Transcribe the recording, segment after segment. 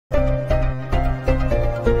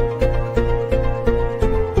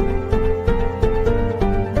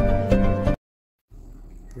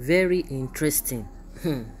Very interesting.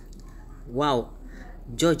 Wow.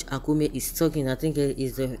 George Akume is talking. I think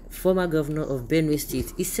is the former governor of Benue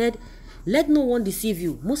State. He said, let no one deceive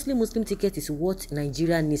you. Muslim ticket is what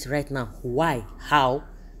Nigeria needs right now. Why? How?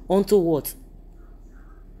 Onto what?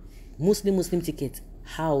 Muslim ticket.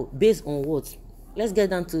 How? Based on what? Let's get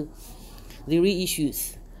down to the real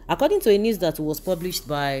issues. According to a news that was published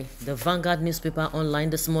by the Vanguard newspaper online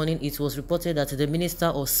this morning, it was reported that the Minister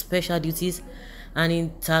of Special Duties and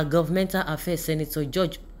Intergovernmental Affairs, Senator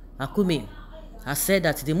George Akume, has said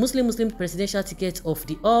that the Muslim presidential ticket of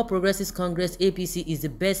the All Progressives Congress APC is the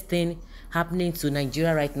best thing happening to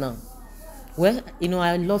Nigeria right now. Well,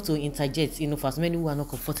 I love to interject, for as many who are not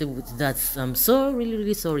comfortable with that. I'm so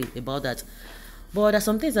really sorry about that. But there's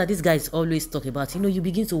some things that these guys always talk about. You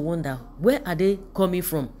begin to wonder, where are they coming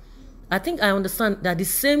from? I think I understand that the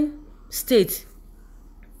same state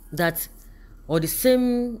or the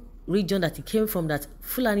same region that he came from, that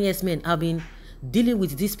Fulani S-men have been dealing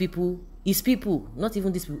with these people, his people, not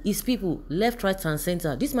even these people, his people, left, right, and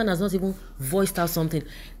center. This man has not even voiced out something.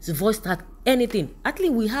 He's voiced out anything. Actually,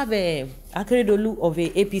 we have a Akeredolu of a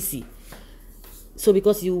APC. So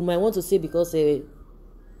because you might want to say, because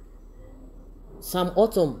Samuel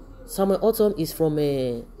Autumn is from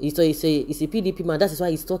it's a PDP man. That is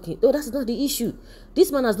why he's talking. No, that's not the issue.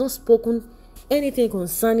 This man has not spoken anything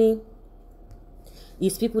concerning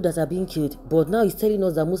his people that are being killed, but now he's telling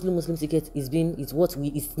us that Muslim ticket is what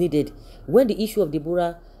is needed. When the issue of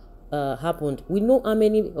Deborah happened, we know how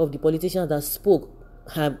many of the politicians that spoke.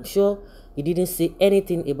 I'm sure he didn't say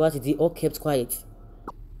anything about it. They all kept quiet.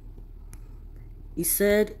 He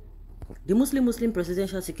said the Muslim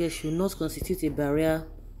presidential ticket should not constitute a barrier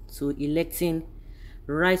to electing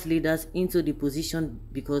right leaders into the position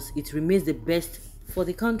because it remains the best for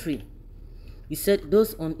the country. He said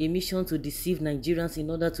those on a mission to deceive Nigerians in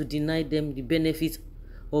order to deny them the benefit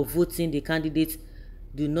of voting the candidates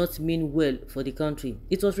do not mean well for the country.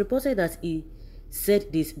 It was reported that he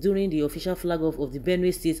said this during the official flag-off of the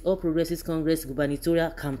Benue State All Progressives Congress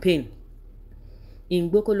gubernatorial campaign in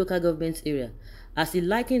Gboko local government area, as he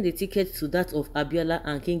likened the ticket to that of Abiola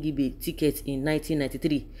and Kingibe ticket in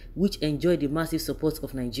 1993, which enjoyed the massive support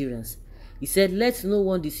of Nigerians. He said, let no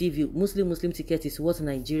one deceive you. Muslim ticket is what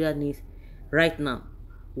Nigeria needs right now.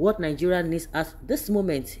 What Nigeria needs at this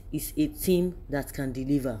moment is a team that can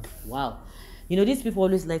deliver. Wow. These people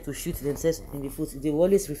always like to shoot themselves in the foot. They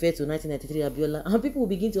always refer to 1993 Abiola. And people will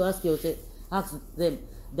begin to ask them,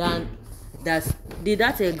 did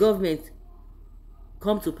that government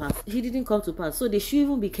come to pass? He didn't come to pass. So they should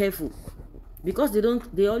even be careful, because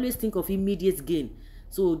they always think of immediate gain.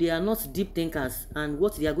 So they are not deep thinkers and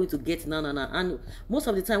what they are going to get now. And most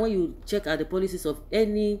of the time when you check out the policies of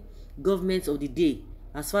any government of the day,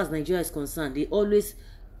 as far as Nigeria is concerned, they always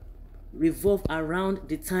revolve around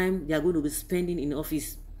the time they are going to be spending in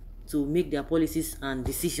office to make their policies and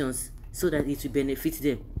decisions so that it will benefit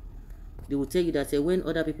them. They will tell you that when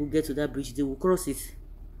other people get to that bridge, they will cross it.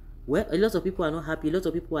 Well, a lot of people are not happy. A lot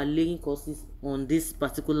of people are laying curses on this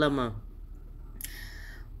particular man.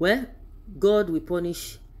 Well, God will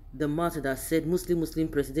punish the mouth that said Muslim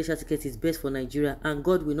presidential ticket is best for Nigeria, and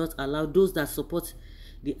God will not allow those that support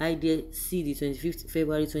the idea see the 25th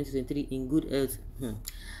February 2023 in good health.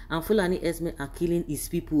 And Fulani S-men are killing his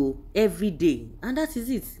people every day, and that is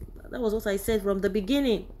it. That was what I said from the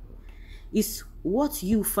beginning. It's what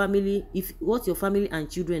your family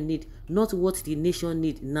and children need, not what the nation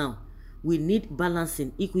need now. We need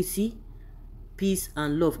balancing, equity, peace,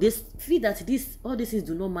 and love. They feel that all these things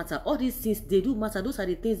do not matter. All these things, they do matter. Those are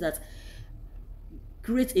the things that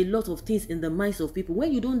create a lot of things in the minds of people.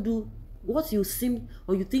 When you don't do what you think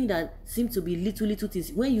that seem to be little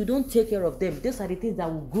things, when you don't take care of them, those are the things that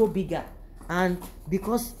will grow bigger. And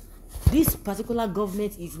because this particular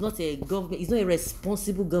government is not a government, it's not a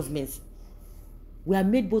responsible government. We are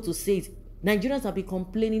made bold to say it. Nigerians have been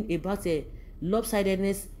complaining about a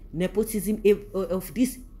lopsidedness, nepotism of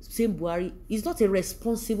this same Buhari. Is not a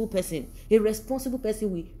responsible person. A responsible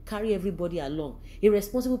person will carry everybody along. A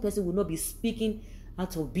responsible person will not be speaking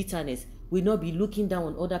out of bitterness, will not be looking down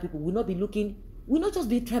on other people, will not just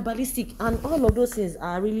be tribalistic, and all of those things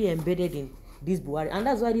are really embedded in this Buhari. And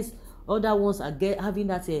that's why these other ones are having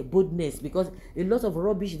that boldness, because a lot of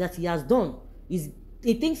rubbish that he has done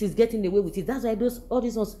he thinks he's getting away with it. That's why all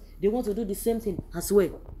these ones, they want to do the same thing as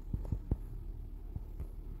well.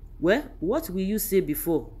 Well, what will you say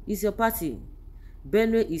before? It's your party.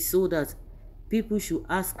 Benue is so that people should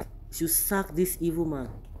sack this evil man.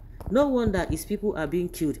 No wonder his people are being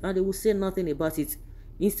killed, and they will say nothing about it.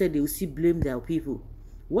 Instead, they will still blame their people.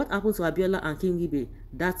 What happened to Abiola and Kingibe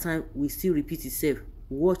that time will still repeat itself.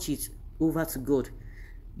 Watch it. Over to God.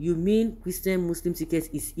 You mean Christian Muslim ticket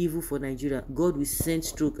is evil for Nigeria? God will send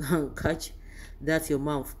stroke and catch that your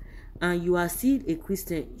mouth. And you are still a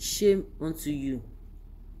Christian, shame unto you.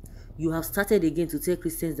 You have started again to tell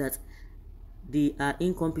Christians that they are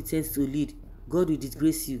incompetent to lead. God will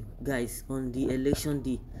disgrace you guys on the election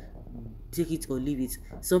day. Take it or leave it.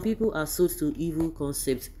 Some people are sold to evil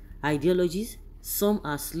concepts, ideologies. Some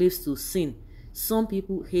are slaves to sin. Some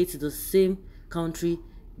people hate the same country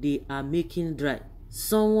they are making dry.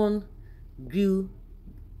 Someone gray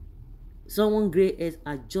hairs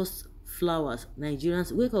are just flowers.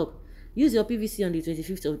 Nigerians, wake up. Use your PVC on the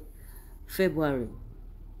 25th of February.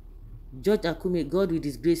 George Akume, God will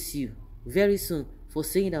disgrace you very soon for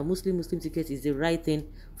saying that Muslim ticket is the right thing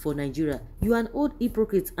for Nigeria. You are an old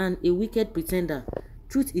hypocrite and a wicked pretender.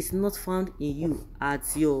 Truth is not found in you at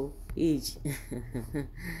your age.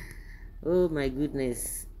 Oh my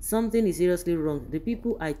goodness. Something is seriously wrong. The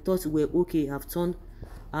people I thought were okay have turned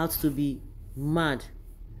out to be mad.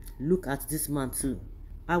 Look at this man too.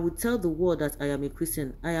 I will tell the world that I am a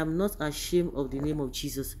Christian. I am not ashamed of the name of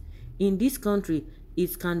Jesus. In this country,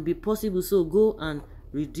 it can be possible, so go and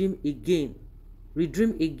redeem again.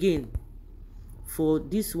 For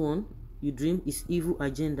this one, you dream is evil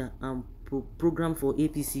agenda and program for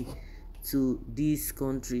APC to this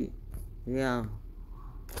country. Yeah.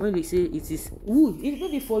 When they say it is good, it may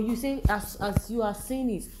be for you. Say as you are saying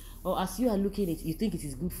it, or as you are looking at it, you think it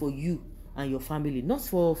is good for you and your family, not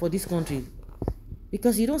for this country,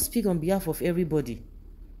 because you don't speak on behalf of everybody.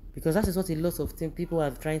 Because that is what a lot of people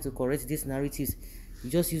are trying to correct these narratives. You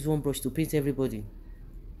just use one brush to paint everybody.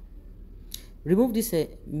 Remove this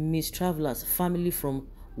mistraveler's family from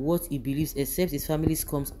what he believes, except his family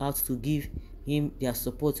comes out to give him their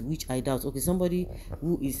support, which I doubt. Okay, somebody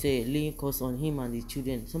who is laying curse on him and his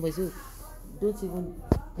children. Somebody say,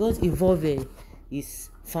 don't involve his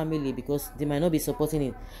family because they might not be supporting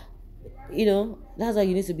him. You know, that's why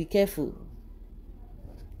you need to be careful.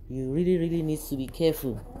 You really need to be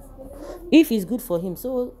careful. If it's good for him,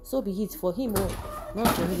 so be it for him, or not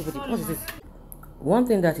for anybody. What is it? One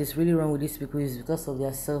thing that is really wrong with these people is because of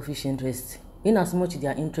their selfish interest. In as much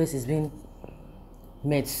their interest is being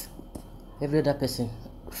met, every other person,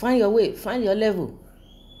 find your way, find your level.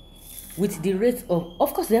 With the rate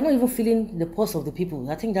of course, they are not even feeling the pulse of the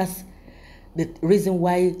people. I think that's the reason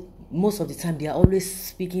why most of the time they are always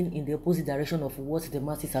speaking in the opposite direction of what the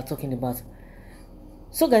masses are talking about.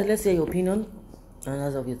 So guys, let's hear your opinion and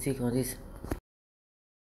as of your take on this.